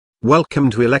Welcome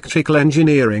to Electrical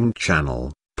Engineering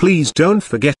channel. Please don't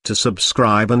forget to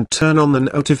subscribe and turn on the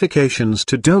notifications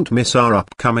to don't miss our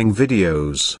upcoming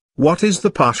videos. What is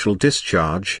the partial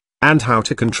discharge, and how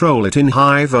to control it in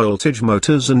high voltage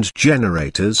motors and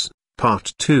generators?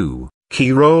 Part 2,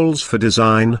 Key Roles for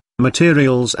Design,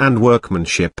 Materials and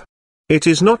Workmanship. It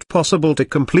is not possible to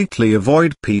completely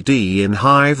avoid PD in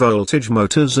high voltage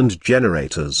motors and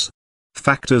generators.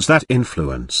 Factors that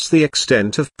influence the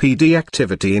extent of PD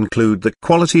activity include the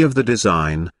quality of the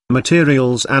design,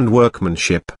 materials and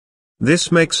workmanship.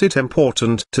 This makes it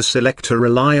important to select a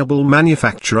reliable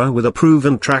manufacturer with a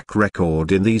proven track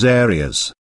record in these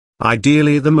areas.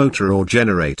 Ideally, the motor or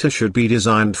generator should be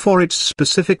designed for its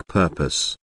specific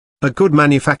purpose. A good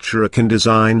manufacturer can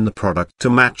design the product to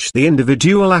match the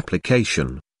individual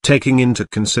application, taking into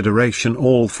consideration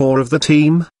all four of the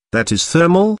team, that is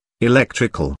thermal,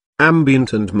 electrical,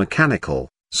 ambient and mechanical,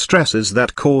 stresses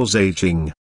that cause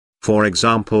aging. For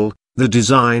example, the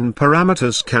design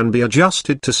parameters can be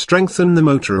adjusted to strengthen the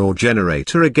motor or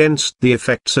generator against the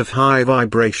effects of high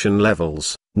vibration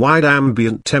levels, wide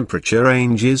ambient temperature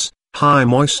ranges, high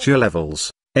moisture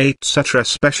levels, etc.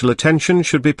 Special attention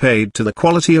should be paid to the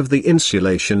quality of the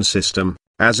insulation system,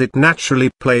 as it naturally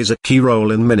plays a key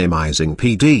role in minimizing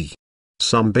PD.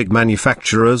 Some big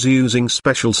manufacturers using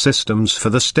special systems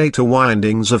for the stator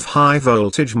windings of high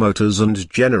voltage motors and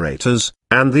generators,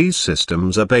 and these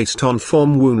systems are based on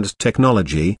foam wound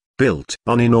technology, built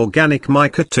on inorganic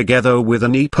mica together with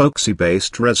an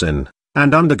epoxy-based resin,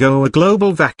 and undergo a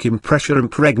global vacuum pressure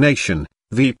impregnation,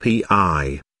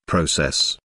 VPI,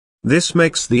 process. This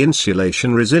makes the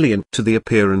insulation resilient to the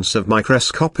appearance of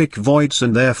microscopic voids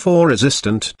and therefore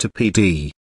resistant to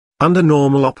PD. Under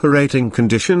normal operating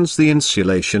conditions, the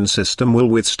insulation system will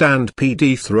withstand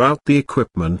PD throughout the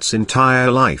equipment's entire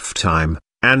lifetime,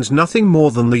 and nothing more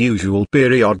than the usual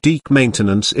periodic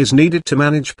maintenance is needed to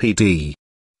manage PD.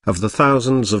 Of the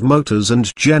thousands of motors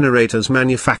and generators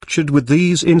manufactured with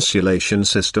these insulation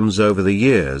systems over the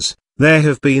years, there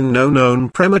have been no known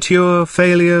premature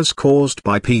failures caused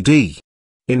by PD.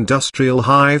 Industrial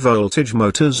high-voltage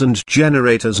motors and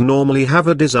generators normally have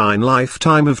a design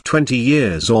lifetime of 20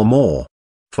 years or more.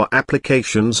 For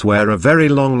applications where a very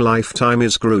long lifetime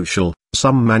is crucial,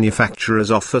 some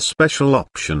manufacturers offer special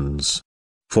options.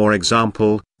 For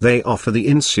example, they offer the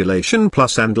Insulation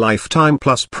Plus and Lifetime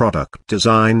Plus product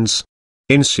designs.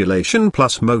 Insulation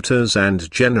Plus motors and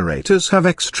generators have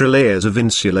extra layers of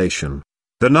insulation,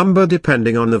 the number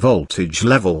depending on the voltage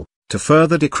level, to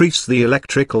further decrease the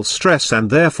electrical stress and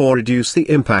therefore reduce the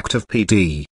impact of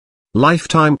PD.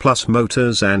 Lifetime Plus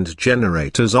motors and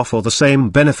generators offer the same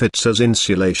benefits as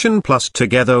Insulation Plus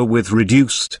together with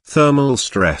reduced thermal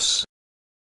stress.